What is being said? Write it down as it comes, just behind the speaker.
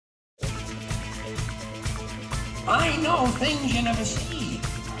I know things you never see.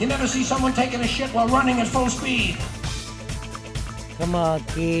 You never see someone taking a shit while running at full speed. Come on,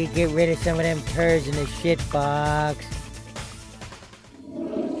 kid, get rid of some of them turds in the shit box.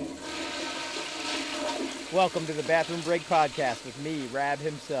 Welcome to the Bathroom Break Podcast with me, Rab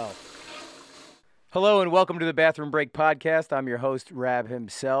himself. Hello and welcome to the Bathroom Break Podcast. I'm your host, Rab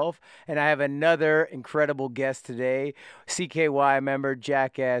himself, and I have another incredible guest today, CKY member,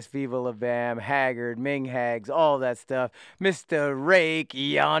 Jackass, Viva La Bam, Haggard, Ming Hags, all that stuff, Mr. Rake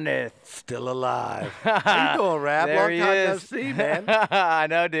Yoneth. Still alive. How you doing, Rab? There Long he time no is. see, man. I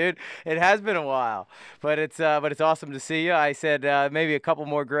know, dude. It has been a while, but it's awesome to see you. I said maybe a couple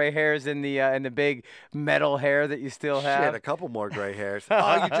more gray hairs in the big metal hair that you still have. Shit, a couple more gray hairs.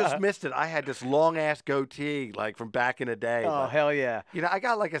 Oh, you just missed it. I had this long-ass goatee, like, from back in the day. Oh, but, hell yeah. you know, I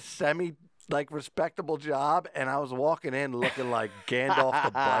got, like, a respectable job, and I was walking in looking like Gandalf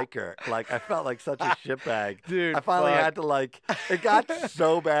the biker. Like, I felt like such a shitbag. Dude, I finally fuck. had to, like, it got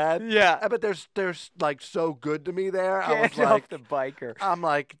so bad. Yeah. But they're like, so good to me there. I was Gandalf like, the biker. I'm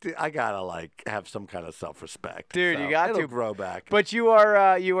like, dude, I gotta, like, have some kind of self-respect. Dude, So you got it'll to. grow back. But you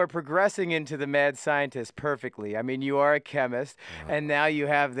are progressing into the mad scientist perfectly. I mean, you are a chemist, and now you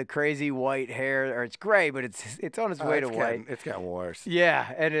have the crazy white hair, or it's gray, but it's on its way to white. It's getting worse.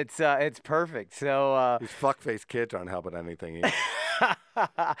 Yeah, and it's perfect. So These fuckface kids aren't helping anything either.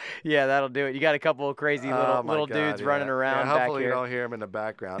 yeah, that'll do it. You got a couple of crazy Oh, my little God, dudes yeah. running around Yeah, back hopefully here. you don't hear them in the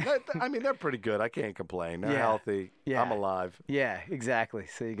background. I mean, they're pretty good. I can't complain. They're Yeah. healthy. Yeah. I'm alive. Yeah, exactly.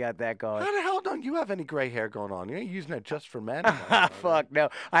 So you got that going. How the hell don't you have any gray hair going on? You ain't using it just for men. Fuck no,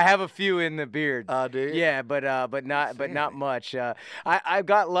 I have a few in the beard. Do you? Yeah, but not much. I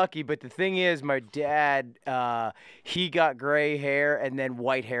got lucky, but the thing is, my dad he got gray hair and then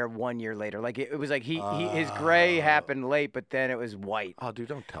white hair 1 year later. Like it was like his gray happened late, but then it was white. Oh, dude,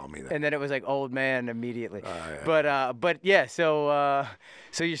 don't tell me that. And then it was like old man immediately. Yeah. But yeah, so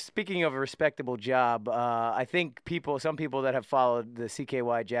you're speaking of a respectable job. I think some people that have followed the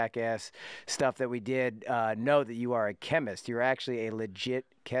CKY Jackass stuff that we did know that you are a chemist. You're actually a legit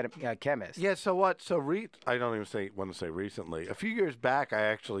chemist. Yeah, so what? So I don't even want to say recently. A few years back, I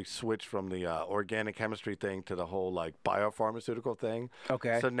actually switched from the organic chemistry thing to the whole like biopharmaceutical thing.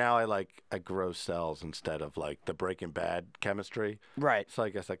 Okay. So now I grow cells instead of like the Breaking Bad chemistry. Right. So I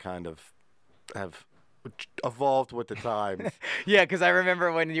guess I kind of have evolved with the times. Yeah, because I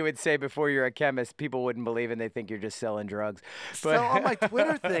remember when you would say before you're a chemist, people wouldn't believe and they think you're just selling drugs. But So on my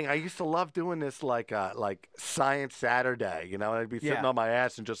Twitter thing, I used to love doing this like Science Saturday, you know, and I'd be sitting Yeah. on my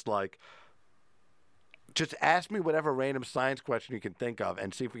ass and just ask me whatever random science question you can think of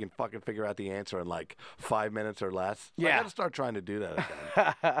and see if we can fucking figure out the answer in like 5 minutes or less. So I Yeah. got to start trying to do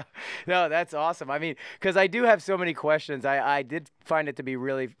that again. No, that's awesome. I mean, because I do have so many questions. I did find it to be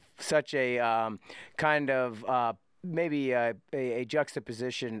really such a kind of maybe a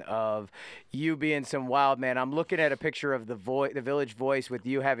juxtaposition of you being some wild man. I'm looking at a picture of the Village Voice with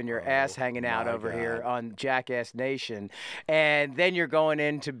you having your ass hanging out my over here God. on Jackass Nation, and then you're going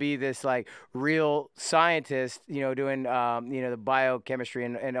in to be this like real scientist, you know, doing the biochemistry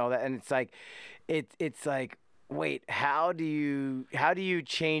and all that, and it's like it's like, wait, how do you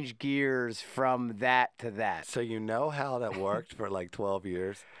change gears from that to that? So you know how that worked for like 12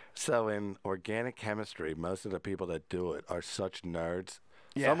 years? So in organic chemistry, most of the people that do it are such nerds.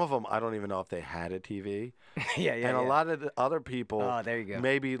 Yeah. Some of them, I don't even know if they had a TV. yeah, And a lot of the other people, Oh, there you go.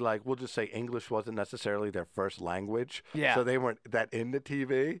 maybe like we'll just say English wasn't necessarily their first language. Yeah. So they weren't that into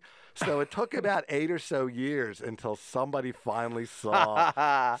TV. So it took about 8 or so years until somebody finally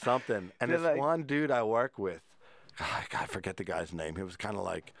saw something. And They're this like- one dude I work with, I forget the guy's name. He was kind of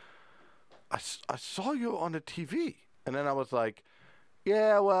like, I saw you on the TV. And then I was like,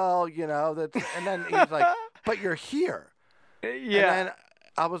 yeah, well, you know, that's, and then he was like, but you're here. Yeah. And then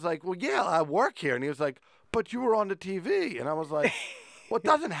I was like, well, yeah, I work here. And he was like, but you were on the TV. And I was like, well, it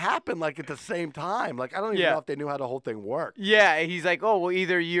doesn't happen like at the same time. Like, I don't even Yeah. know if they knew how the whole thing worked. Yeah, he's like, oh, well,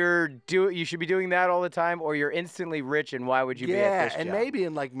 either you should be doing that all the time, or you're instantly rich, and why would you be at this and job? maybe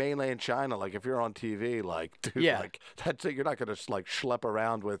in like mainland China, like if you're on TV, like, dude, Yeah. like that's it. You're not gonna like schlep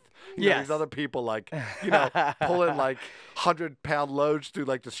around with Yes. these other people, like, pulling like 100-pound loads through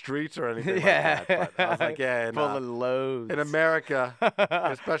like the streets or anything Yeah. like that. But I was like, yeah, full of loads. in America,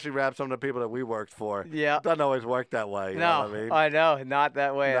 especially some of the people that we worked for, Yeah. it doesn't always work that way. You know what I mean? I know, not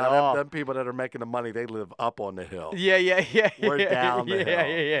that way at No, all. them people that are making the money, they live up on the hill. Yeah. We're yeah, down the yeah,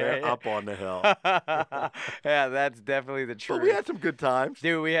 hill. Yeah, They're yeah. up on the hill. Yeah, that's definitely the truth. But we had some good times.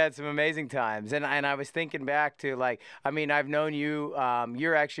 Dude, we had some amazing times, and I was thinking back to like, I mean, I've known you.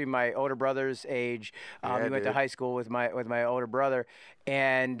 You're actually my older brother's age. Yeah, you went to dude. high school with my older brother,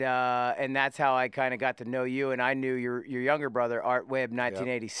 and that's how I kind of got to know you, and I knew your younger brother Art Webb,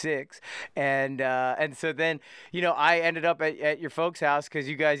 1986, and so then I ended up at your folks' house because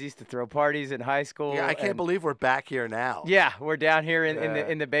you guys used to throw parties in high school. Yeah, I can't believe we're back here now. Yeah, we're down here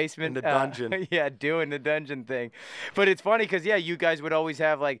in the basement, in the dungeon. Yeah, doing the dungeon thing. But it's funny because you guys would always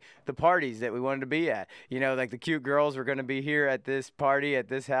have like the parties that we wanted to be at. Like the cute girls were going to be here at this party at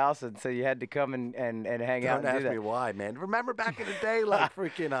this house, and so you had to come and hang out. Don't ask me why, man. Remember back in the day, like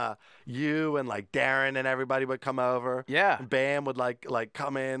freaking you and like Darren and everybody would come over. Yeah. And Bam would like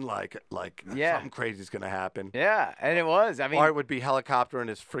come in like something crazy's gonna happen. Yeah, and it was. I mean, Art would be helicoptering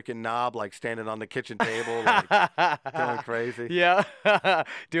his freaking knob, like standing on the kitchen table, like going crazy. Yeah,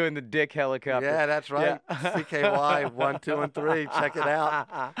 doing the dick helicopter. Yeah, that's right. Yeah. CKY 1, 2, and 3. Check it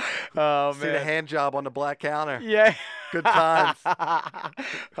out. Oh, See the hand job on the black counter. Yeah. Good times.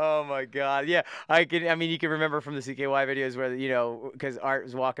 Oh my God. Yeah, I mean, you can remember from the CKY videos where because Art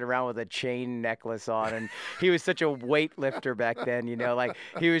was walking around with a chain necklace on, and he was such a weightlifter back then. Like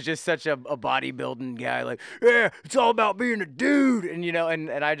he was just such a bodybuilding guy. Like, yeah, it's all about being a dude, and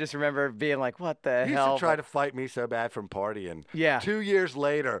and I just remember being like, what the He hell? used to try to fight me so bad from partying. Yeah. 2 years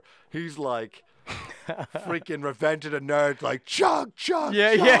later, he's like. Freaking Revenge of the Nerds, like chug.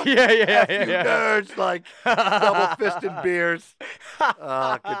 Yeah. Nerds, like double fisted beers. Good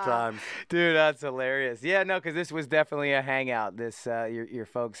times, dude. That's hilarious. Yeah, no, because this was definitely a hangout. This your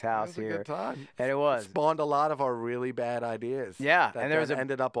folks' house it was here. a good time, and it was spawned a lot of our really bad ideas. Yeah, that and there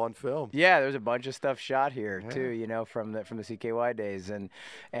ended up on film. Yeah, there was a bunch of stuff shot here too. From the CKY days, and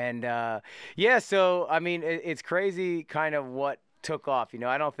yeah. So I mean, it's crazy, kind of what took off.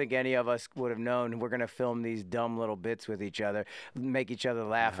 I don't think any of us would have known we're going to film these dumb little bits with each other, make each other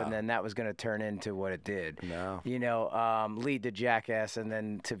laugh, and then that was going to turn into what it did. No. Lead to Jackass, and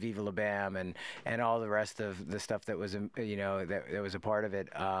then to Viva La Bam, and all the rest of the stuff that was, that was a part of it.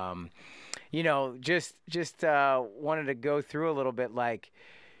 Just wanted to go through a little bit, like,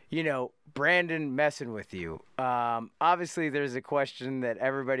 Brandon messing with you. Obviously, there's a question that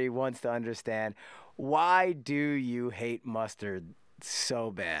everybody wants to understand. Why do you hate mustard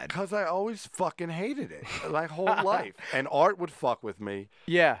so bad? Because I always fucking hated it my whole life. And Art would fuck with me.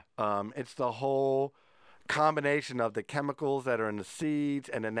 Yeah. It's the whole combination of the chemicals that are in the seeds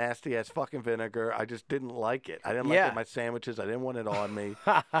and the nasty ass fucking vinegar. I just didn't like it. I didn't like it in my sandwiches. I didn't want it on me.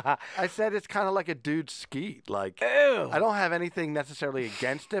 I said it's kind of like a dude's skeet. Like, ew. I don't have anything necessarily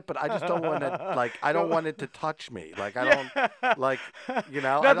against it, but I just don't want it. Like, I don't want it to touch me. Like, I don't like,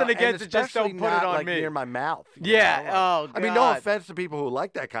 Nothing against it. Just don't put it on like, me. near my mouth. Yeah. Like, oh, God. I mean, no offense to people who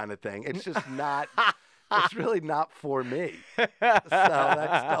like that kind of thing. It's just not. It's really not for me. So that's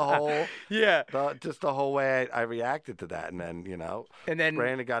the whole, just the whole way I reacted to that. And then,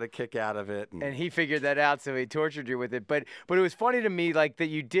 Brandon got a kick out of it. And he figured that out, so he tortured you with it. But it was funny to me, like, that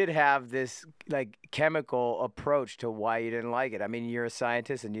you did have this, like, chemical approach to why you didn't like it. I mean, you're a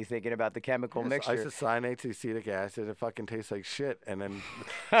scientist, and you're thinking about the chemical mixture. Isocyanate, acetic acid, it fucking tastes like shit. And then,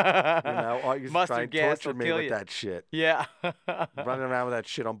 all you used to try and torture me with that shit. Yeah. Running around with that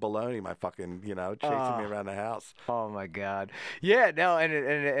shit on baloney, my fucking, chasing me around the house. Oh my God. Yeah, no, and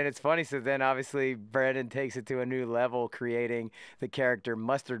it's funny. So then obviously Brandon takes it to a new level, creating the character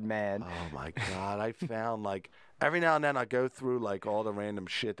Mustard Man. Oh my God. I found like every now and then I go through like all the random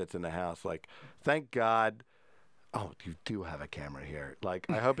shit that's in the house. Like, thank God. Oh, you do have a camera here. Like,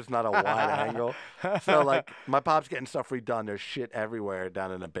 I hope it's not a wide angle. So, like, my pop's getting stuff redone. There's shit everywhere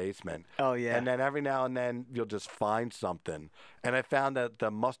down in the basement. Oh, yeah. And then every now and then you'll just find something. And I found that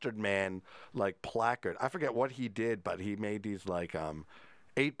the Mustard Man, like, placard. I forget what he did, but he made these, like,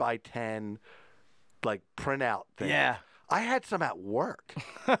 8x10, like, printout things. Yeah. I had some at work.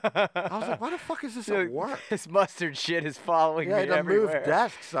 I was like, why the fuck is this at work? This mustard shit is following me everywhere. everywhere. I moved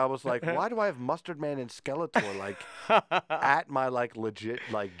desks. I was like, why do I have Mustard Man and Skeletor like at my like legit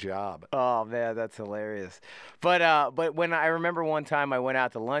like job? Oh man, that's hilarious. But when I remember one time I went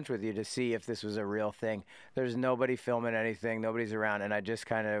out to lunch with you to see if this was a real thing. There's nobody filming anything, nobody's around, and I just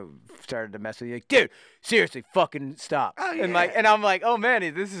kind of started to mess with you. Like, dude, seriously, fucking stop. Oh, yeah. And I'm like, oh man,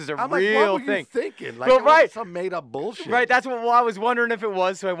 this is a I'm real like, what were thing. You thinking? Like, well, it right. was some made up bullshit. Right, that's what I was wondering if it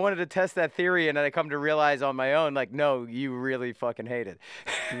was, so I wanted to test that theory, and then I come to realize on my own, like, no, you really fucking hate it.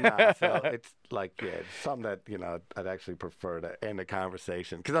 Nah, so it's like, yeah, it's something that, I'd actually prefer to end the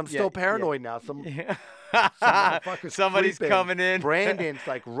conversation. Because I'm still paranoid now. Some Somebody's creeping. coming in. Brandon's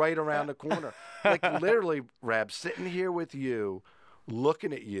like right around the corner. Like literally, Rab, sitting here with you,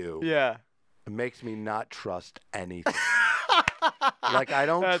 looking at you. Yeah. It makes me not trust anything. Like, I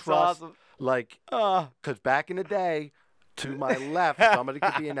don't That's trust. awesome. Like, because back in the day, To my left, somebody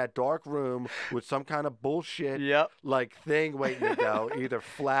could be in that dark room with some kind of bullshit Yep. like thing waiting to go, either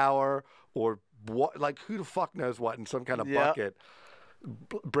flour or what, like who the fuck knows what in some kind of Yep. bucket.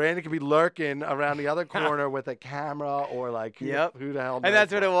 Brandon could be lurking around the other corner with a camera or like who, Yep. who the hell knows And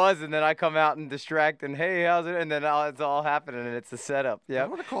that's what it what. was. And then I come out and distract and hey, how's it? And then it's all happening and it's a setup. I Yep.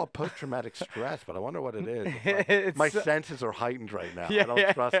 want to call it post-traumatic stress, but I wonder what it is. It's like, It's my so- senses are heightened right now. I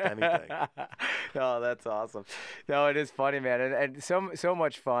don't trust anything. Oh, that's awesome. No, it is funny, man, and so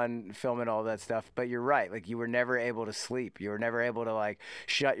much fun filming all that stuff. But you're right, like you were never able to sleep. You were never able to like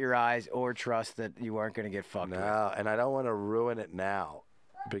shut your eyes or trust that you weren't going to get fucked. with. No, and I don't want to ruin it now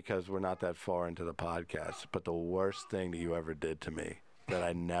because we're not that far into the podcast. But the worst thing that you ever did to me that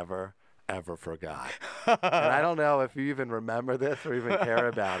I never, ever forgot. And I don't know if you even remember this or even care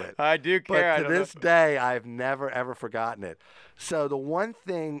about it. I do care. I But to don't this day, I've never, ever forgotten it. So the one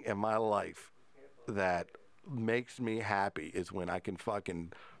thing in my life that makes me happy is when I can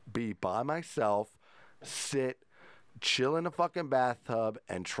fucking be by myself, sit, chill in a fucking bathtub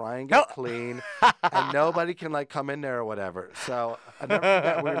and try and get clean and nobody can like come in there or whatever. So I never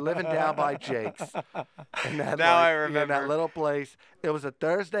forget, we were living down by Jake's in that, Now I in that remember. little place. It was a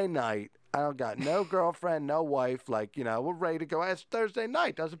Thursday night. I don't got no girlfriend, no wife. Like, you know, we're ready to go. It's Thursday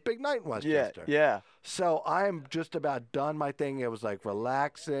night. That was a big night in Yeah, Westchester. yeah. So I'm just about done my thing. It was like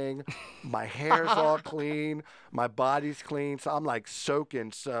relaxing. My hair's all clean. My body's clean. So I'm like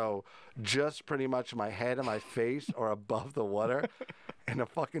soaking. So just pretty much my head and my face are above the water. And the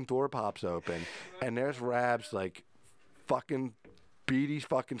fucking door pops open. And there's Rab's like fucking beady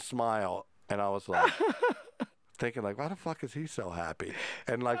fucking smile. And I was like thinking like, why the fuck is he so happy?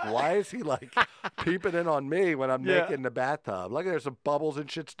 And like, why is he like peeping in on me when I'm Yeah. naked in the bathtub? Look, there's some bubbles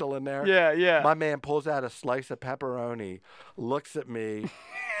and shit still in there. Yeah, yeah. My man pulls out a slice of pepperoni, looks at me,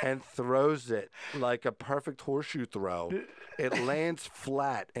 and throws it like a perfect horseshoe throw. It lands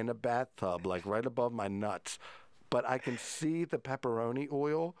flat in a bathtub, like right above my nuts. But I can see the pepperoni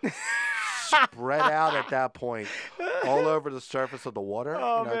oil spread out at that point all over the surface of the water.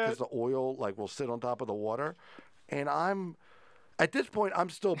 Oh, because man. the oil like will sit on top of the water. And at this point, I'm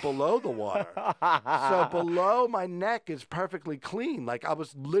still below the water. So below my neck is perfectly clean. Like I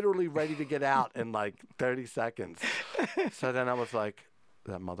was literally ready to get out in like 30 seconds. So then I was like,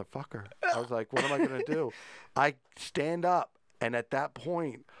 that motherfucker. I was like, what am I going to do? I stand up, and at that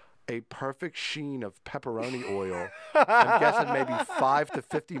point, a perfect sheen of pepperoni oil, I'm guessing maybe 5 to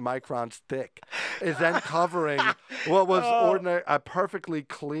 50 microns thick, is then covering what was ordinary, perfectly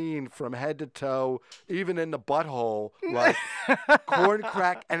clean from head to toe, even in the butthole, like corn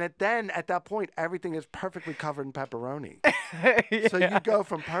crack. And at that point, everything is perfectly covered in pepperoni. So you go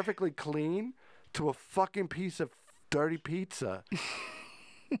from perfectly clean to a fucking piece of dirty pizza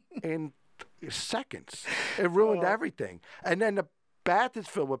in seconds. It ruined everything. And then the bath is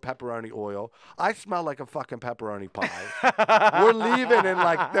filled with pepperoni oil. I smell like a fucking pepperoni pie. We're leaving in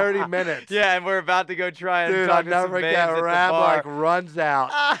like 30 minutes. Yeah, and we're about to go try and Dude, talk I'll to some never babes get at the Rab bar. like runs out.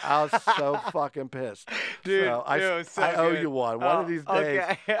 I was so fucking pissed. Dude, so I, it was so I owe good. you one. One Oh, of these days.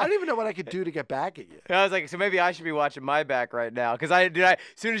 okay. I don't even know what I could do to get back at you. And I was like, so maybe I should be watching my back right now. Because as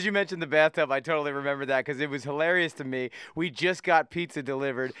soon as you mentioned the bathtub, I totally remember that because it was hilarious to me. We just got pizza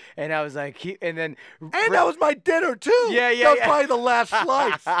delivered, and I was like, and then. And that was my dinner too. Yeah, yeah, That was yeah. probably the last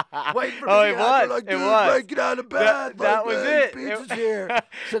slice. Wait for Oh, me. it to happen. was. Like, It dude, was. like, get out of bed. That like, was man, it. Pizza's here.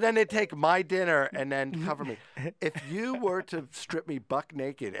 So then they take my dinner and then cover me. If you were to strip me buck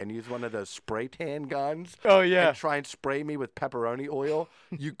naked and use one of those spray tan guns, Oh, yeah. and try and spray me with pepperoni oil,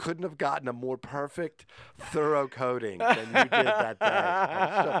 you couldn't have gotten a more perfect, thorough coating than you did that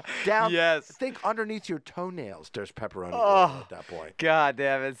day. So down, Yes. think underneath your toenails, there's pepperoni oil Oh. at that point. God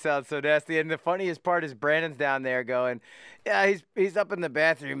damn, it sounds so nasty. And the funniest part is Brandon's down there going, yeah, he's up in the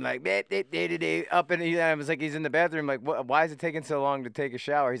bathroom like, up and I was like, he's in the bathroom like, why is it taking so long to take a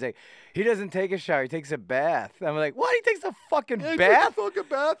shower? He's like, he doesn't take a shower, he takes a bath. I'm like, what? He takes a fucking Yeah, bath? take a fucking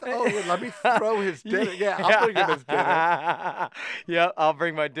bath. Oh, yeah, let me throw his dinner. Yeah, I'll bring him his dinner. Yeah, I'll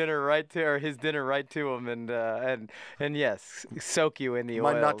bring my dinner right to, or his dinner right to him, and yes, soak you in the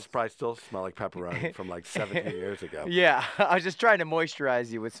My oils. nuts probably still smell like pepperoni from like 17 years ago. Yeah, I was just trying to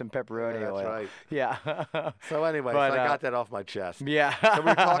moisturize you with some pepperoni Yeah, that's oil. right. Yeah. So anyway, But, so I got that off my chest. Yeah. So we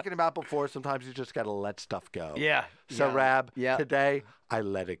were talking about before, sometimes you just got to let stuff go. Yeah. So yeah. Rab, Yeah. today I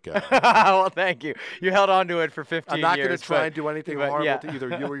let it go. Well, thank you. You held on to it for 15 I'm not years. going to try but- and do anything but, horrible yeah. to either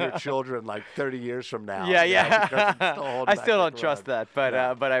you or your children like 30 years from now. Yeah, you know, yeah. because I'm still holding I back still the don't trust grudge. that,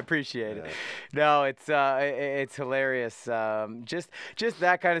 No. but I appreciate it. Yeah. No, it's hilarious. Just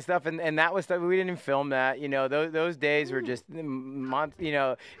that kind of stuff, and that was stuff we didn't even film that. You know, those days were just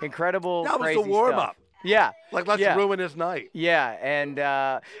incredible. That was crazy the warm stuff. up. Yeah. Like, let's Yeah. ruin his night. Yeah,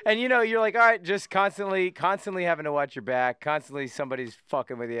 and you know, you're like, all right, just constantly having to watch your back, constantly somebody's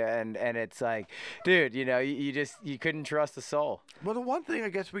fucking with you, and it's like, dude, you know, you couldn't trust a soul. Well, the one thing I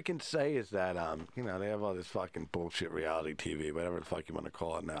guess we can say is that, you know, they have all this fucking bullshit reality TV, whatever the fuck you want to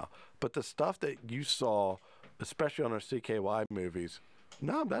call it now. But the stuff that you saw, especially on our CKY movies,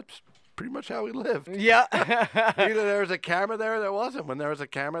 no, that's pretty much how we lived. Yeah. Either there was a camera there or there wasn't. When there was a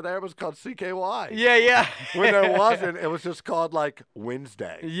camera there, it was called CKY. Yeah. When there wasn't, it was just called, like,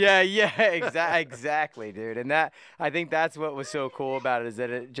 Wednesday. Yeah, exactly, dude. And I think that's what was so cool about it, is that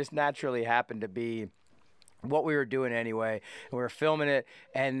it just naturally happened to be what we were doing anyway, and we were filming it,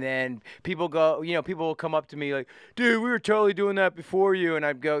 and then people will come up to me like, dude, we were totally doing that before you, and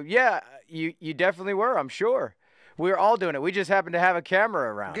I'd go, yeah, you definitely were, I'm sure. We were all doing it. We just happened to have a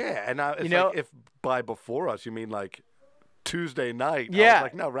camera around. Yeah, and it's You know- like, if by before us you mean, like, Tuesday night. I Yeah. was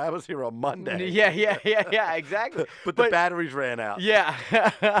like, no, Rab was here on Monday. Yeah, exactly. But the batteries ran out. Yeah.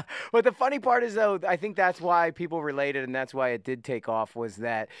 But the funny part is, though, I think that's why people related, and that's why it did take off, was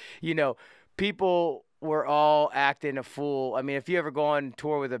that, you know, people were all acting a fool. I mean, if you ever go on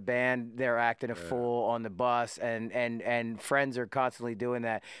tour with a band, they're acting a fool on the bus, and friends are constantly doing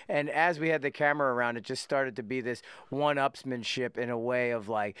that. And as we had the camera around, it just started to be this one-upsmanship in a way of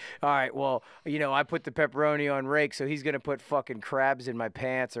like, all right, well, you know, I put the pepperoni on Rake, so he's going to put fucking crabs in my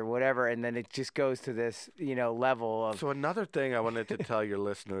pants or whatever, and then it just goes to this, you know, level of... So another thing I wanted to tell your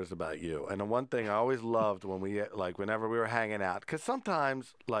listeners about you, and the one thing I always loved when whenever we were hanging out, because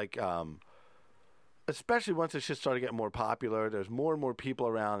sometimes, like, especially once this shit started getting more popular, there's more and more people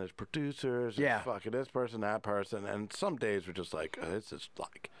around. There's producers, Yeah. and fucking this person, that person, and some days we're just like,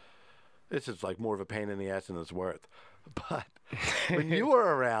 this is like more of a pain in the ass than it's worth. But when you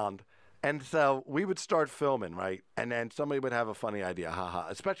were around, and so we would start filming, right, and then somebody would have a funny idea, haha,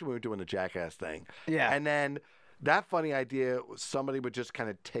 especially when we were doing the Jackass thing, Yeah. and then that funny idea, somebody would just kind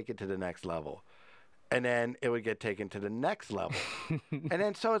of take it to the next level. And then it would get taken to the next level. And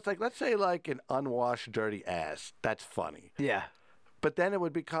then so it's like, let's say like an unwashed, dirty ass. That's funny. Yeah. But then it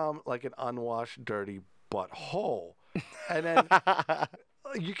would become like an unwashed, dirty butthole. And then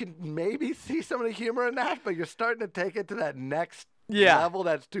you can maybe see some of the humor in that, but you're starting to take it to that next level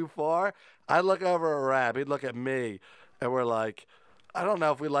that's too far. I look over at Rab, he'd look at me, and we're like, I don't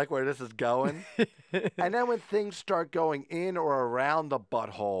know if we like where this is going. And then when things start going in or around the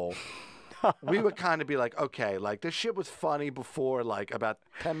butthole, we would kind of be like, okay, like this shit was funny before, like about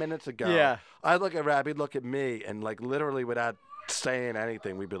 10 minutes ago. Yeah. I'd look at Rab, he'd look at me, and like literally without saying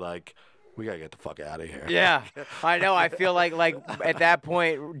anything, we'd be like, we gotta get the fuck out of here. Yeah, I know. I feel like at that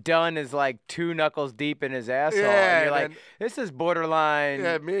point, Dunn is like 2 knuckles deep in his asshole. Yeah, and you're and like, this is borderline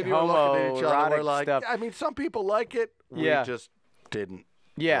Yeah, me and you were looking at each other, homoerotic we're like, stuff. I mean, some people like it. We Yeah. just didn't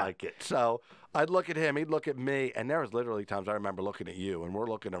Yeah. like it. So I'd look at him, he'd look at me, and there was literally times I remember looking at you, and we're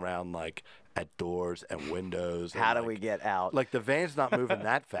looking around like at doors and windows. How and, do we like, get out? Like the van's not moving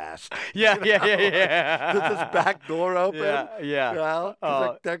that fast. yeah. With this back door open. Yeah. You know? 'Cause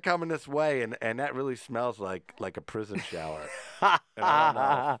Oh. they're coming this way, and that really smells like a prison shower. And I don't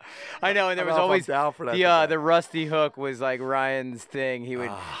know. I know, and there I was don't know if I'm always down for that the rusty hook was like Ryan's thing. He would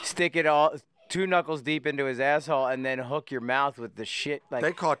Ah. stick it all 2 knuckles deep into his asshole and then hook your mouth with the shit. Like,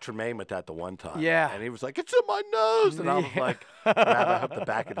 They caught Tremaine with that the one time. Yeah. And he was like, it's in my nose. And I was Yeah. like, I hope the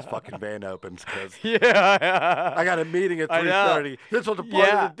back of his fucking van opens because yeah. I got a meeting at I know. 3:30. This was a part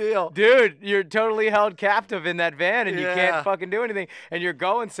of the deal. Dude, you're totally held captive in that van and you Yeah. can't fucking do anything. And you're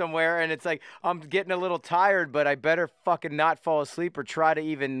going somewhere and it's like, I'm getting a little tired, but I better fucking not fall asleep or try to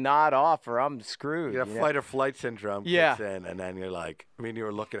even nod off or I'm screwed. Yeah, you know? fight or flight syndrome Yeah. kicks in, and then you're like, I mean, you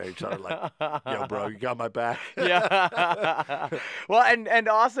were looking at each other like, yo, bro, you got my back. Yeah. Well, and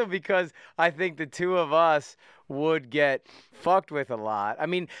also because I think the two of us would get fucked with a lot. I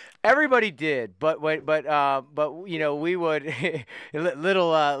mean, everybody did, but you know, we would.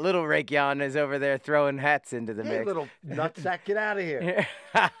 little Rakeon is over there throwing hats into the Hey, mix. little nutsack, get out of here.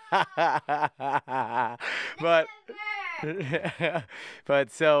 but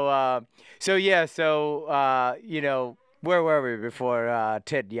you know, where were we before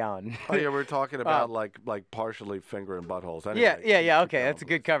Ted Jan? Oh, yeah, we were talking about like partially fingering buttholes. Yeah, Anyway, yeah. keep Okay, going that's a with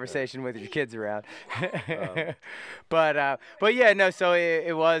good this. conversation with your kids around. But yeah, no. So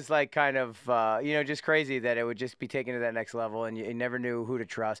it was like kind of you know, just crazy that it would just be taken to that next level, and you never knew who to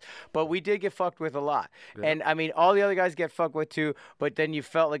trust. But we did get fucked with a lot, and I mean, all the other guys get fucked with too. But then you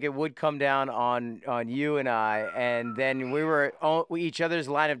felt like it would come down on you and I, and then we were each other's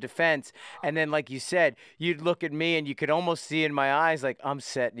line of defense. And then, like you said, you'd look at me, and you could almost see in my eyes like I'm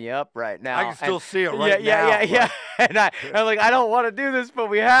setting you up right now. I can still see it yeah, right now. Yeah, yeah, yeah. And I'm like, I don't want to do this, but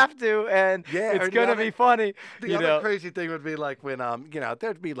we have to, and Yeah, it's and gonna be funny. The other crazy thing would be like when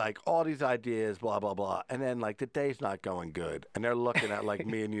there'd be like all these ideas, blah blah blah, and then like the day's not going good, and they're looking at like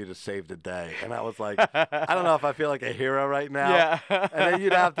me and you to save the day, and I was like, I don't know if I feel like a hero right now. Yeah. And then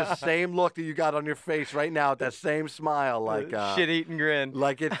you'd have the same look that you got on your face right now, with that same smile, like shit-eating grin.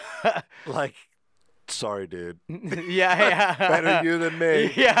 like it, like. Sorry, dude. Yeah. Better you than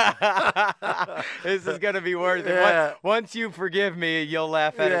me. Yeah. This is going to be worth it. Yeah. Once you forgive me, you'll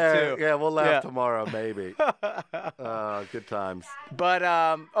laugh at it too. Yeah, we'll laugh tomorrow, maybe. Good times. But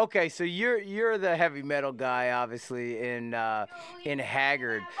okay, so you're the heavy metal guy, obviously in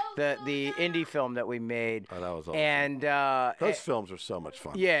Haggard, the indie film that we made. Oh, that was awesome. And those films were so much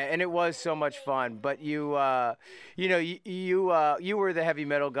fun. Yeah, and it was so much fun. But you were the heavy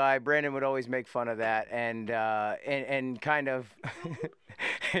metal guy. Brandon would always make fun of that, and kind of.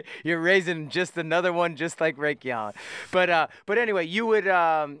 You're raising just another one, just like Raekwon. But anyway, you would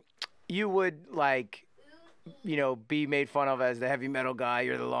like. Be made fun of as the heavy metal guy.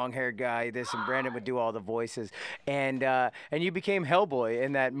 You're the long-haired guy. This, and Brandon would do all the voices, and you became Hellboy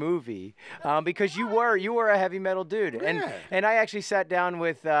in that movie because you were a heavy metal dude. Yeah. And I actually sat down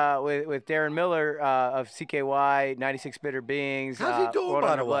with Darren Miller of CKY 96 Bitter Beings. How's he doing,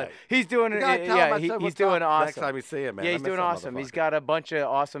 by the way? He's doing he's doing awesome. Next time you see him, man. Yeah, he's doing awesome. He's got a bunch of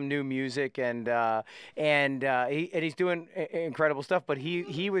awesome new music, and he's doing incredible stuff. But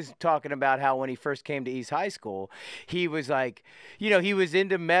he was talking about how when he first came to East High School, he was like, he was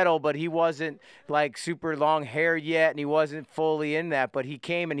into metal, but he wasn't like super long hair yet, and he wasn't fully in that. But he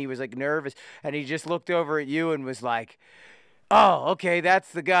came and he was like nervous, and he just looked over at you and was like, oh, okay,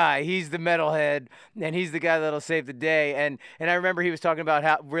 that's the guy. He's the metalhead, and he's the guy that'll save the day. And I remember he was talking about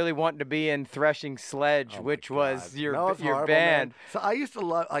how really wanting to be in Threshing Sledge, which was your horrible, band. Man. So I used to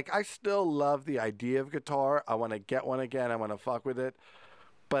love, I still love the idea of guitar. I want to get one again. I want to fuck with it,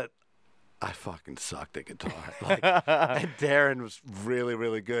 but I fucking sucked at guitar. And Darren was really,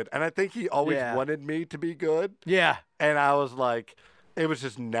 really good. And I think he always wanted me to be good. Yeah. And I was like, it was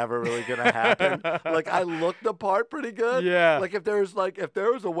just never really gonna happen. Like I looked the part pretty good. Yeah. Like if there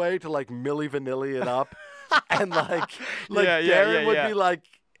was a way to like Milli Vanilli it up, and Darren would be like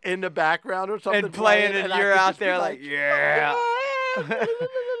in the background or something and playing, and you're out there like yeah.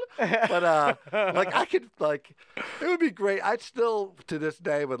 But I could it would be great. I still to this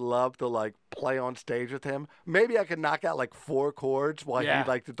day would love to like play on stage with him. Maybe I could knock out like 4 chords while he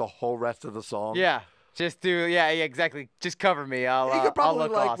did the whole rest of the song. Yeah. Just do exactly. Just cover me. I'll. He could probably I'll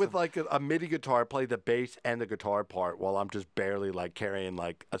look awesome. with like a MIDI guitar play the bass and the guitar part while I'm just barely like carrying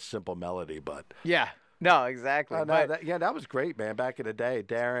like a simple melody. But yeah, no, exactly. That was great, man. Back in the day,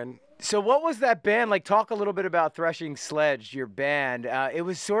 Darren. So what was that band like? Talk a little bit about Threshing Sledge, your band. It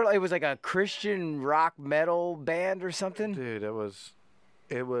was like a Christian rock metal band or something. Dude, it was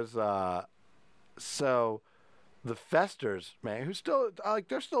so. The Festers, man, who still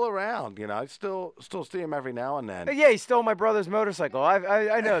they're still around, I still see them every now and then. Yeah, he stole my brother's motorcycle.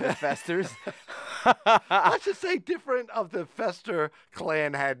 I know the Festers. Let's just say different of the Fester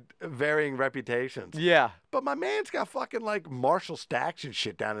clan had varying reputations. Yeah. But my man's got fucking like Marshall stacks and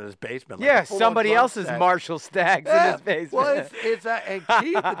shit down in his basement. Yeah, somebody else's Marshall stacks in his basement. Well, it's and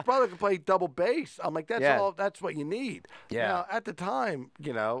Keith, his brother, can play double bass. I'm like, that's what you need. Yeah. Now, at the time,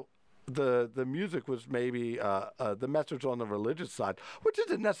 the music was maybe the message on the religious side, which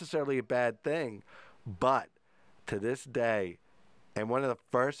isn't necessarily a bad thing, but to this day, and one of the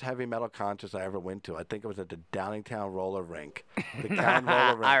first heavy metal concerts I ever went to, I think it was at the Downingtown Roller Rink. The Cowan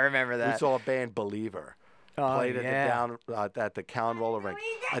Roller Rink. I remember that. We saw a band, Believer. Played at the Cowan Roller Rink.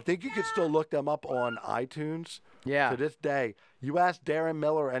 I think you could still look them up on iTunes. Yeah. To this day, you ask Darren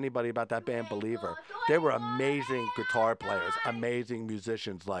Miller or anybody about that band, Believer. They were amazing guitar players, amazing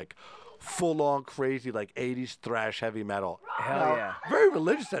musicians, like full-on crazy, like 80s thrash heavy metal. Hell yeah. Very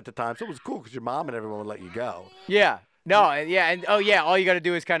religious at the time, so it was cool because your mom and everyone would let you go. Yeah. No, all you got to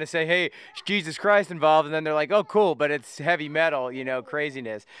do is kind of say, hey, is Jesus Christ involved? And then they're like, oh, cool, but it's heavy metal,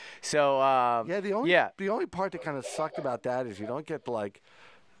 craziness. So, the only part that kind of sucked about that is you don't get, like,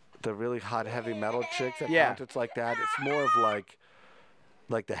 the really hot heavy metal chicks at concerts like that. It's more of,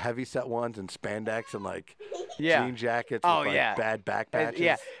 like the heavy set ones and spandex and, like, jean jackets with, bad back patches.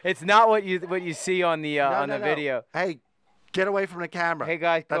 Yeah, it's not what you see on the video. Hey, get away from the camera. Hey,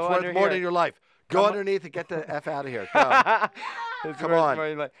 guys, that's worth more than your life. Go underneath and get the F out of here. Go. Come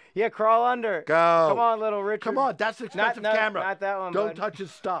on. Yeah, crawl under. Go. Come on, little Richard. Come on. That's the expensive camera. Not that one, Don't bud. touch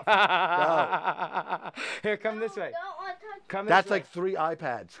his stuff. Go. Here, come this way. Come That's this way. like 3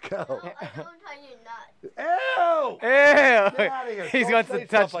 iPads. Go. Don't touch your nuts. Ew! Ew. Get out of here. He Don't wants say to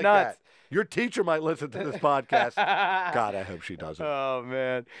stuff touch like nuts. that. Your teacher might listen to this podcast. God, I hope she doesn't. Oh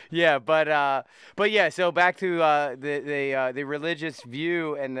man, yeah, but yeah. So back to the religious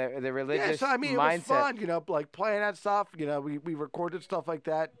view and the religious Yeah, so I mean, it mindset. was fun, you know, like playing that stuff. You know, we recorded stuff like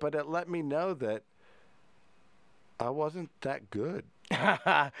that, but it let me know that I wasn't that good.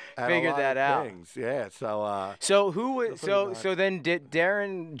 at a Figured lot that of out. things. Yeah, so So who was So pretty so then did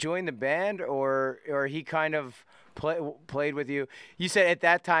Darren join the band or he kind of played with you? You said at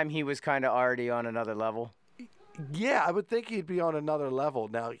that time he was kind of already on another level. yeah, I would think he'd be on another level.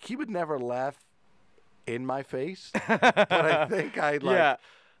 Now he would never laugh in my face, but I think Yeah.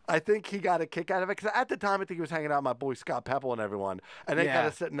 I think he got a kick out of it because at the time I think he was hanging out with my boy Scott Pepple and everyone, and they kind Yeah.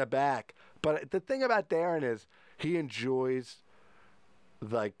 of sit in the back. But the thing about Darren is he enjoys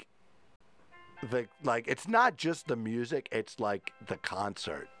like it's not just the music, it's like the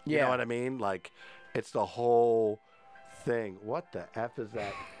concert. You Yeah. know what I mean? Like it's the whole thing. What the F is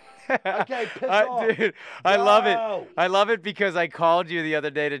that? Okay, piss off. Dude, I love it. Go. I love it because I called you the other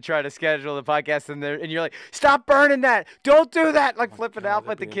day to try to schedule the podcast, and you're like, "Stop burning that! Don't do that!" Like flipping out God,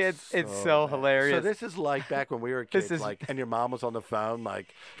 with the it'd be kids. It's so bad. hilarious. So this is like back when we were This kids, is- like, and your mom was on the phone,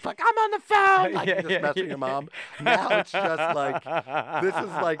 like, it's like I'm on the phone, like Yeah, just yeah, messing with yeah. your mom. Now it's just like this is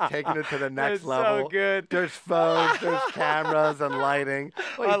like taking it to the next It's so level. good. There's phones, there's cameras and lighting.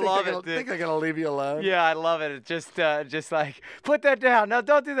 What, you I think love they're it, gonna, dude. Think they're gonna leave you alone? Yeah, I love it. It's just like put that down. No,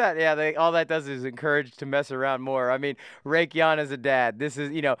 don't do that. Yeah, all that does is encourage to mess around more. I mean, Rake Yan as a dad. This is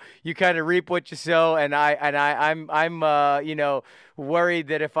you kind of reap what you sow, and I'm worried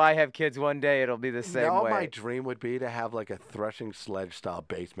that if I have kids one day, it'll be the same Now way. my dream would be to have like a threshing sledge style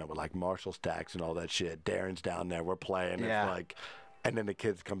basement with like Marshall stacks and all that shit. Darren's down there, we're playing. Yeah. It's like, and then the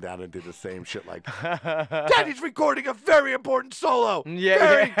kids come down and do the same shit. Like, Daddy's recording a very important solo. Yeah,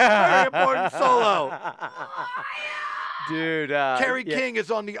 very, yeah. very important solo. Dude, Kerry yeah. King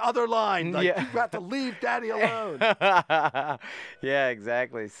is on the other line. Like, Yeah. you got to leave Daddy alone. Yeah,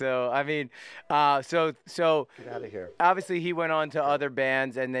 exactly. So I mean, so Get out of here. obviously he went on to other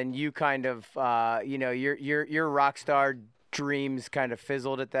bands, and then you kind of, your rock star dreams kind of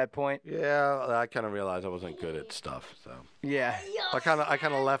fizzled at that point. Yeah, I kind of realized I wasn't good at stuff. So Yeah, I kind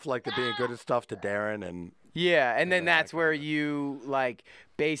of left like the being good at stuff to Darren and. yeah, and then then I that's where you like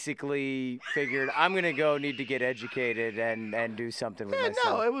basically figured I'm gonna need to get educated and do something with Yeah, myself.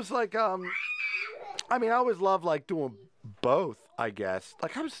 no, it was like I mean, I always loved like doing both, I guess.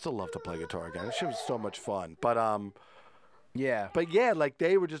 Like I would still love to play guitar again. This shit was so much fun. But Yeah, yeah, like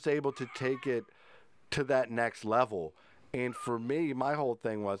they were just able to take it to that next level. And for me, my whole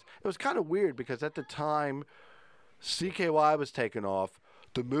thing was it was kind of weird because at the time CKY was taking off,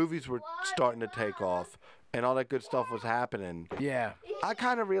 the movies were starting to take off, and all that good stuff was happening. yeah. I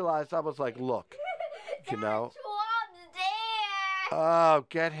kind of realized I was like, look, you know, Schwab's there. oh,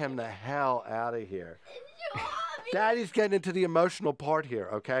 get him the hell out of here. Daddy's getting into the emotional part here,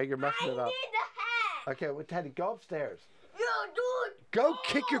 okay? You're messing I it up. need the hat. Okay, well, Teddy, go upstairs. Yo, dude. Go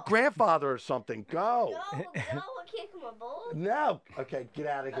kick your grandfather or something. Go. No, no, we're kicking my balls. No. Okay, get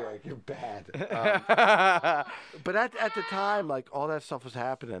out of here. You're bad. But at the time, like, all that stuff was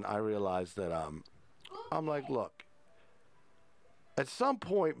happening, I realized that, I'm like, look, at some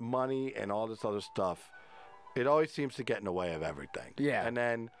point, money and all this other stuff, it always seems to get in the way of everything. Yeah. And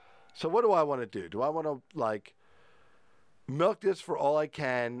then, so what do I want to do? Do I want to, like, milk this for all I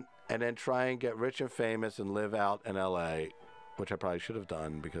can and then try and get rich and famous and live out in L.A., which I probably should have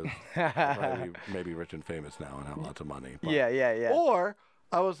done because I'll probably maybe rich and famous now and have lots of money. But, yeah. Or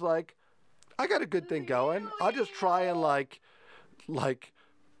I was like, I got a good thing going. I'll just try and like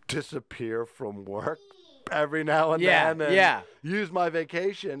disappear from work every now and Yeah, then and yeah. use my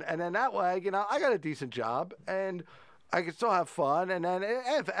vacation. And then that way, I got a decent job and I can still have fun. And then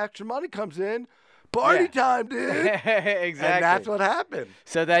if extra money comes in, party Yeah. time, dude. Exactly. And that's what happened.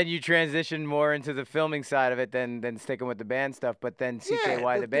 So then you transitioned more into the filming side of it than sticking with the band stuff. But then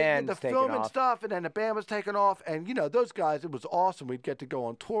CKY, the band, the taking film and off. stuff, and then the band was taking off, and those guys, it was awesome. We'd get to go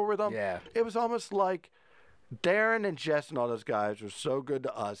on tour with them. Yeah. It was almost like Darren and Jess and all those guys were so good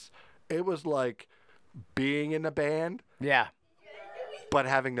to us. It was like being in the band, Yeah. but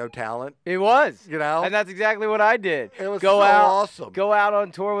having no talent. It was, And that's exactly what I did. It was go so out, awesome. Go out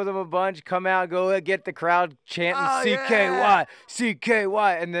on tour with them a bunch. Come out, go get the crowd chanting Oh, CKY, yeah.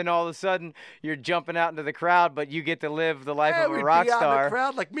 CKY, and then all of a sudden you're jumping out into the crowd, but you get to live the life Yeah, of a we'd rock be out in the star.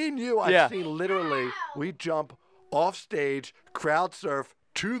 crowd like me and you. I've Yeah. seen literally. We jump off stage, crowd surf,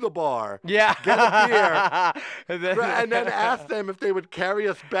 to the bar, Yeah. get a beer, beer. and then ask them if they would carry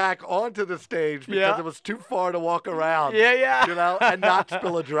us back onto the stage because Yeah. it was too far to walk around. Yeah, yeah. You know, and not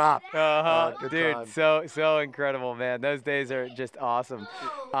spill a drop. Uh-huh. Good Dude, times. so incredible, man. Those days are just awesome.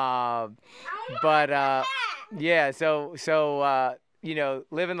 But yeah, so you know,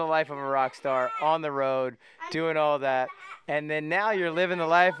 living the life of a rock star on the road, doing all that, and then now you're living the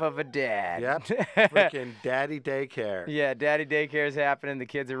life of a dad. Yep. Freaking daddy daycare. Yeah, daddy daycare is happening. The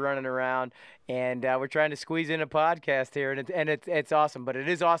kids are running around, and we're trying to squeeze in a podcast here, and it's awesome. But it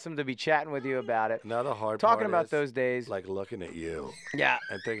is awesome to be chatting with you about it. Another hard Talking part about is, those days. like looking at you Yeah,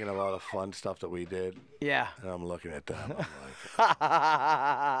 and thinking of all the fun stuff that we did, yeah. and I'm looking at them. I'm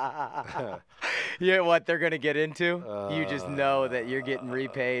like, You know what they're gonna get into? You just know that you're getting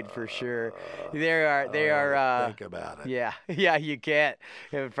repaid for sure. They are. think about it. Yeah, yeah. You can't.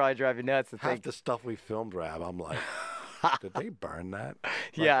 It would probably drive you nuts to Half think. the stuff we filmed, Rab, I'm like, did they burn that? Like,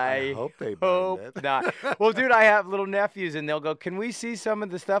 Yeah, I hope they burned hope it. not. Well, dude, I have little nephews, and they'll go, "Can we see some of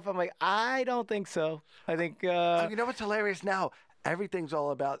the stuff?" I'm like, I don't think so. I think. Oh, you know what's hilarious now? Everything's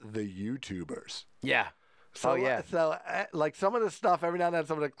all about the YouTubers. Yeah. So, Oh, yeah. So, like some of the stuff, every now and then,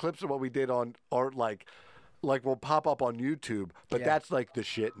 some of the clips of what we did on art, like will pop up on YouTube. But Yeah. that's like the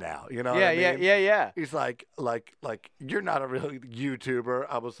shit now. You know? Yeah, what I yeah, mean? yeah, yeah. He's like, you're not a real YouTuber.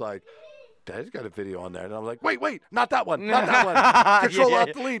 I was like, Dad's got a video on there, and I was like, wait, not that one, not that one. Control Yeah,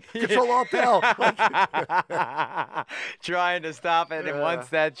 Alt Delete, Control Alt Del. Trying to stop it, and once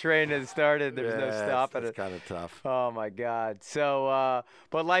that train has started, there's no stopping It's it. kind of tough. Oh my God! So,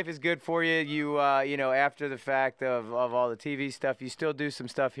 but life is good for you. You know, after the fact of all the TV stuff, you still do some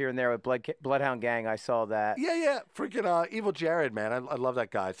stuff here and there with Bloodhound Gang. I saw that. Yeah. Freaking Evil Jared, man. I love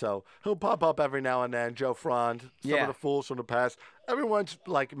that guy. So he'll pop up every now and then. Joe Frond, some Yeah. of the fools from the past. Everyone's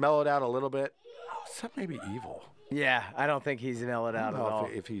like mellowed out a little bit, except maybe Evil. Yeah, I don't think he's mellowed I out don't at know all.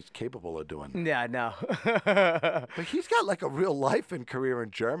 if he's capable of doing. Yeah, no. But he's got like a real life and career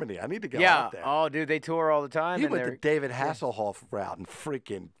in Germany. I need to get Yeah. out there. Oh, dude, they tour all the time. He and went they're- the David Hasselhoff route and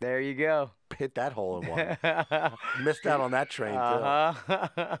freaking There you go. hit that hole in one. Missed out on that train too.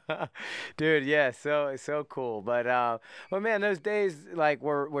 Uh-huh. Dude, yeah, so cool. But man, those days like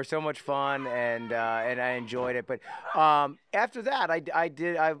were so much fun, and I enjoyed it. But after that,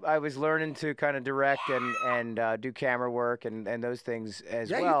 I was learning to kind of direct and do camera work and those things as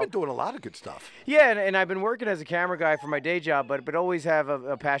Yeah, well. you've been doing a lot of good stuff. Yeah, and I've been working as a camera guy for my day job, but always have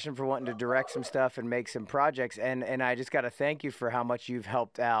a passion for wanting to direct some stuff and make some projects. And I just got to thank you for how much you've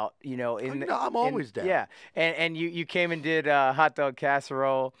helped out. You know, I'm always down. Yeah, and you came and did hot dog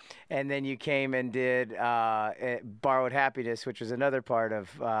casserole, and then you came and did Borrowed Happiness, which was another part of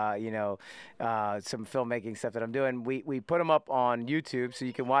some filmmaking stuff that I'm doing. We put them up on YouTube, so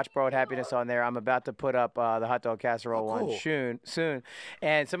you can watch Borrowed Happiness on there. I'm about to put up the hot dog casserole one cool. soon,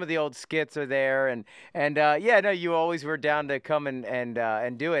 and some of the old skits are there, and yeah, no, you always were down to come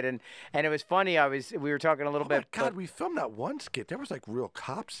and do it, and it was funny. We were talking a little Oh bit. my God, but- we filmed that one skit. There was like real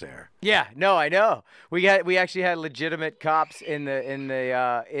cops there. yeah, no, I know. We actually had legitimate cops in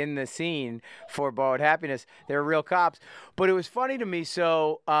the scene for Borrowed Happiness. They were real cops, but it was funny to me.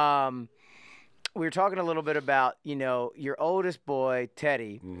 So we were talking a little bit about your oldest boy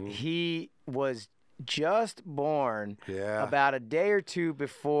Teddy. Mm-hmm. He was just born Yeah. about a day or two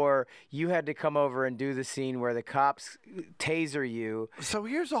before you had to come over and do the scene where the cops taser you. So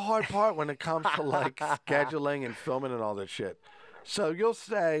here's the hard part when it comes to like scheduling and filming and all that shit. So you'll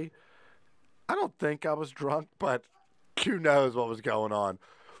say, I don't think I was drunk, but Q knows what was going on.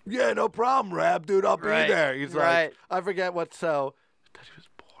 Yeah, no problem, Rab, dude. I'll be Right, there. He's right. like, I forget what. So that he was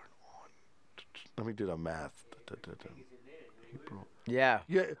born on. Let me do the math. April. Yeah.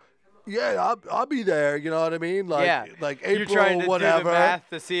 Yeah, I'll be there. You know what I mean? Like, Yeah. like April, You're trying to whatever. do the math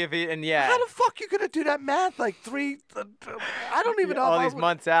to see if he How the fuck you gonna do that math? Like I don't even know. all if I these would-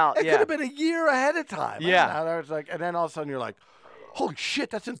 months out. It Yeah. could have been a year ahead of time. Yeah. I don't know, it's like, and then all of a sudden you're like, holy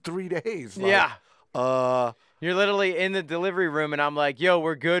shit, that's in 3 days. Like, Yeah. You're literally in the delivery room, and I'm like, yo,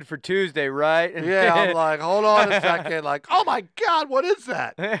 we're good for Tuesday, right? Yeah, I'm like, hold on a second. Like, oh my God, what is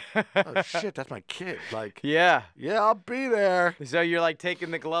that? Oh shit, that's my kid. Like, Yeah. yeah, I'll be there. So you're like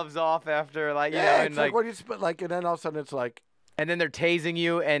taking the gloves off after, like, you Yeah, know, it's and like, like, what do you spend? Like, and then all of a sudden it's like, and then they're tasing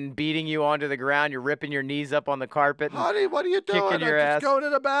you and beating you onto the ground. You're ripping your knees up on the carpet. And, honey, what are you doing? Kicking your I'm ass. just going to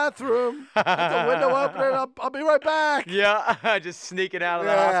the bathroom. Get the window open and I'll be right back. yeah, just sneaking out of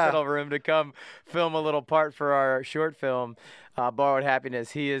the Yeah. hospital room to come film a little part for our short film. Borrowed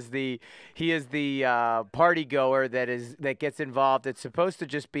Happiness. He is the party goer that gets involved. It's supposed to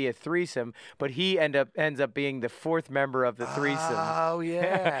just be a threesome, but he ends up being the fourth member of the threesome. Oh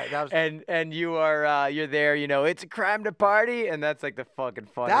yeah, that was, and you are you're there. It's a crime to party, and that's like the fucking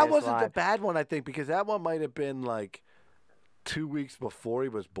funniest that wasn't line. the bad one, I think, because that one might have been like 2 weeks before he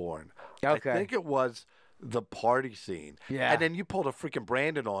was born. Okay. I think it was the party scene. Yeah. And then you pulled a freaking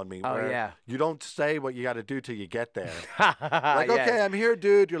Brandon on me. Oh, where yeah. You don't say what you got to do till you get there. Like, Like, okay, I'm here,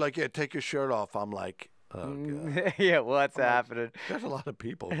 dude. You're like, yeah, take your shirt off. I'm like, oh, God. Yeah, what's happening? There's a lot of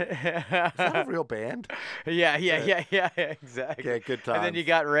people. Is that a real band? Yeah, exactly. Yeah, good And then times. you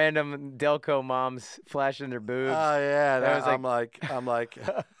got random Delco moms flashing their boobs. Oh, yeah. That was I'm like,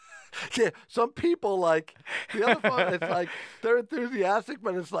 yeah, some people, like, the other part, it's like, they're enthusiastic,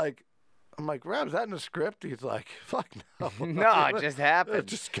 but it's like, I'm like, Rab, is that in the script? He's like, fuck no. No, it just happened.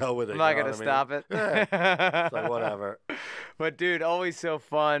 Just go with it. I'm not you know going to what I mean? stop it. Yeah. It's like, whatever. But dude, always so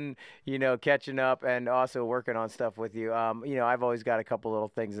fun, catching up and also working on stuff with you. I've always got a couple little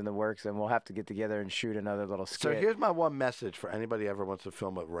things in the works, and we'll have to get together and shoot another little skit. So here's my one message for anybody who ever wants to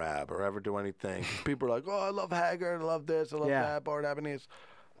film with Rab or ever do anything. People are like, oh, I love Haggard, I love this, I love Yeah. that, Bart Happiness.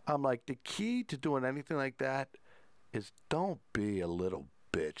 I'm like, the key to doing anything like that is don't be a little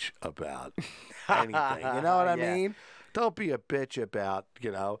bitch about anything. You know what I Yeah. mean? Don't be a bitch about,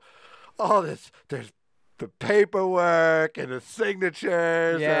 all this. There's the paperwork and the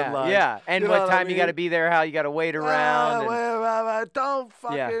signatures. Yeah, and like, yeah. And you know what what I time you got to mean? be there, how you got to wait around. Don't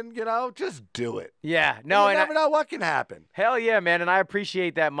Yeah. fucking, just do it. Yeah, No, no, you and never know what can happen. hell yeah, man, and I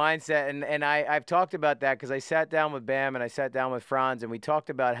appreciate that mindset, and I've talked about that because I sat down with Bam and I sat down with Franz, and we talked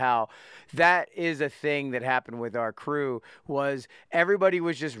about how that is a thing that happened with our crew, was everybody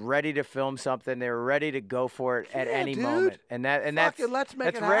was just ready to film something, they were ready to go for it at Yeah, any dude. moment, and that's Let's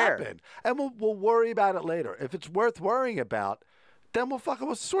make that's it rare. happen, and we'll worry about it later. If it's worth worrying about, then we'll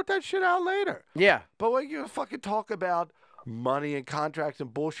sort that shit out later. Yeah, But when you fucking talk about money and contracts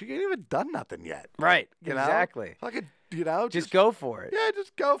and bullshit, you ain't even done nothing yet. right, You know? exactly. Fucking, Just go for it. Yeah,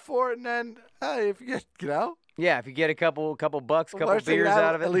 just go for it, and then hey, if you get, Yeah, if you get a couple bucks, couple worst thing beers happen-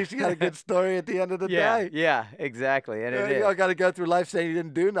 out of it, At least you got a good story at the end of the yeah, day. yeah, exactly, and You it know, is. you don't got to go through life saying you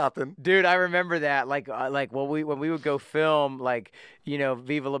didn't do nothing. Dude, I remember that. Like when we would go film, like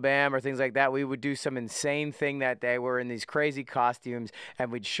Viva La Bam or things like that, we would do some insane thing that day. We're in these crazy costumes,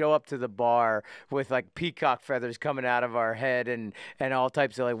 and we'd show up to the bar with like peacock feathers coming out of our head and all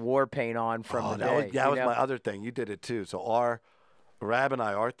types of like war paint on from the day. That was my other thing. You did it too. So Rab and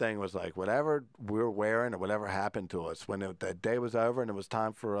I, our thing was like whatever we were wearing or whatever happened to us when the day was over and it was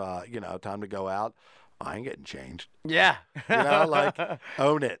time for time to go out. I ain't getting changed. Yeah. Like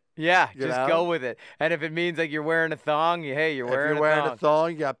own it. Yeah, you just know? go with it. And if it means like you're wearing a thong, you're If wearing you're wearing a a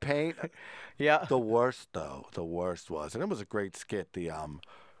thong, you got paint. Yeah. The worst was, and it was a great skit. The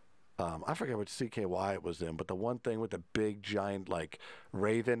I forget which CKY it was in, but the one thing with the big giant like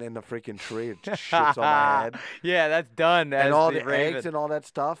raven in the freaking tree, it just shits on my head. Yeah, that's done. And as all the the Raven. eggs and all that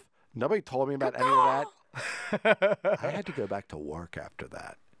stuff. Nobody told me about any of that. I had to go back to work after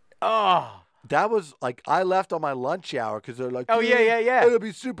that. Oh. That was like I left on my lunch hour because they're like, Oh, yeah, "Dude, yeah, yeah." it'll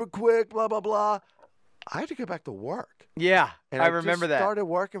be super quick, blah blah blah." I had to go back to work. Yeah, And I remember just that. started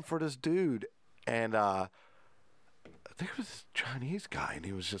working for this dude, and I think it was this Chinese guy, and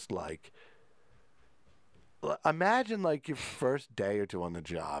he was just like, imagine like your first day or two on the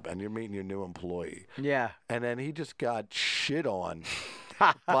job, and you're meeting your new employee, Yeah. and then he just got shit on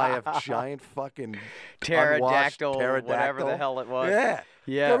by a giant fucking Pterodactyl, unwashed whatever the hell it was. Yeah.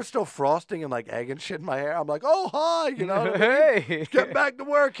 Yeah. There was still frosting and like egg and shit in my hair. I'm like, oh hi, you know what I mean? Hey. Get back to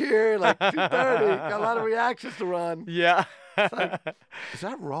work here, like 2:30. Got a lot of reactions to run. Yeah. Is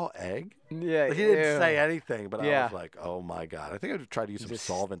that raw egg? Yeah. He didn't ew. say anything, but I Yeah. was like, oh my god. I think I would try to use some Just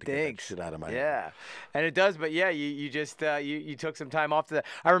solvent to get stinks. that shit out of my hair. Yeah, and it does. But yeah, you just you took some time off to that.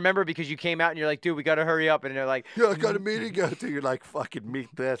 I remember because you came out and you're like, dude, we got to hurry up, and they're like, Yeah, I got a meeting to go to. You're like, fucking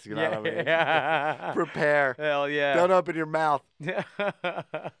meet this. You know what I mean? yeah. Prepare. Hell yeah. Don't open your mouth. Yeah.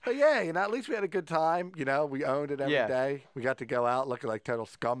 But yeah, at least we had a good time. We owned it every day. Yeah. We got to go out looking like total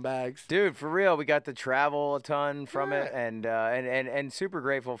scumbags. Dude, for real, we got to travel a ton from it, Yeah. and super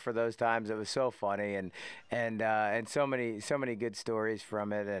grateful for those times. It was so funny, and so many good stories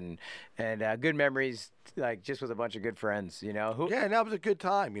from it, and good memories, like just with a bunch of good friends. Who? Yeah, and that was a good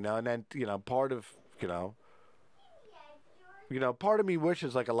time. And then part of part of me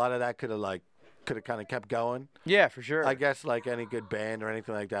wishes like a lot of that could have kind of kept going. Yeah, for sure. I guess like any good band or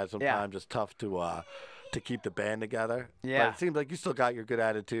anything like that, sometimes it's tough to to keep the band together. Yeah. But it seems like you still got your good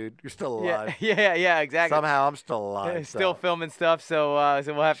attitude. You're still Yeah, alive. yeah, exactly. Somehow I'm still alive. Still so. filming stuff, so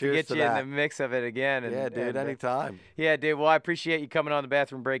we'll have to Cheers get to you in that. the mix of it again. Yeah, dude, anytime. Yeah, dude. Well, I appreciate you coming on the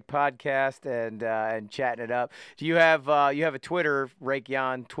Bathroom Break podcast and chatting it up. Do you have a Twitter,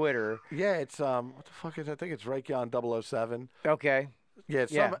 Rakeon Twitter? Yeah, it's what the fuck is it? I think it's Rakeon 007. Okay. Yeah,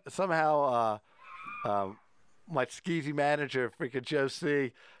 Yeah. somehow my skeezy manager, freaking Joe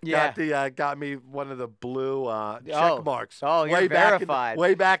C, Yeah. got me one of the blue check marks. Oh, you're way verified.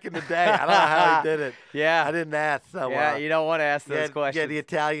 Way back in the day. I don't know how he did it. Yeah. I didn't ask. So Yeah, you don't want to ask those questions. Yeah, the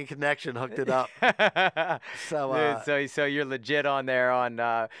Italian connection hooked it up. So Dude, so you're legit on there on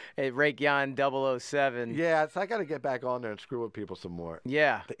Rakeon 007. yeah, so I got to get back on there and screw with people some more.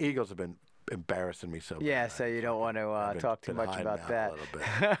 Yeah. The Eagles have been embarrassing me so bad. Yeah, so you don't want I've to talk too been much hiding about out that. a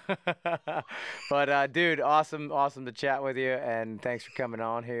little bit. But dude, awesome to chat with you, and thanks for coming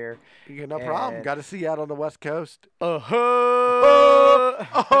on here. Yeah, no problem. And- Got to see you out on the West Coast. Hell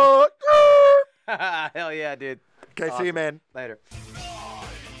yeah, dude. Okay, see you, man. Later.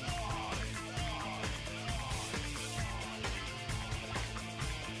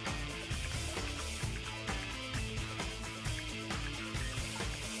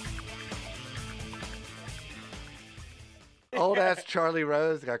 Old ass Charlie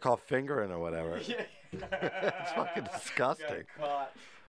Rose got caught fingering or whatever. It's fucking disgusting. Caught.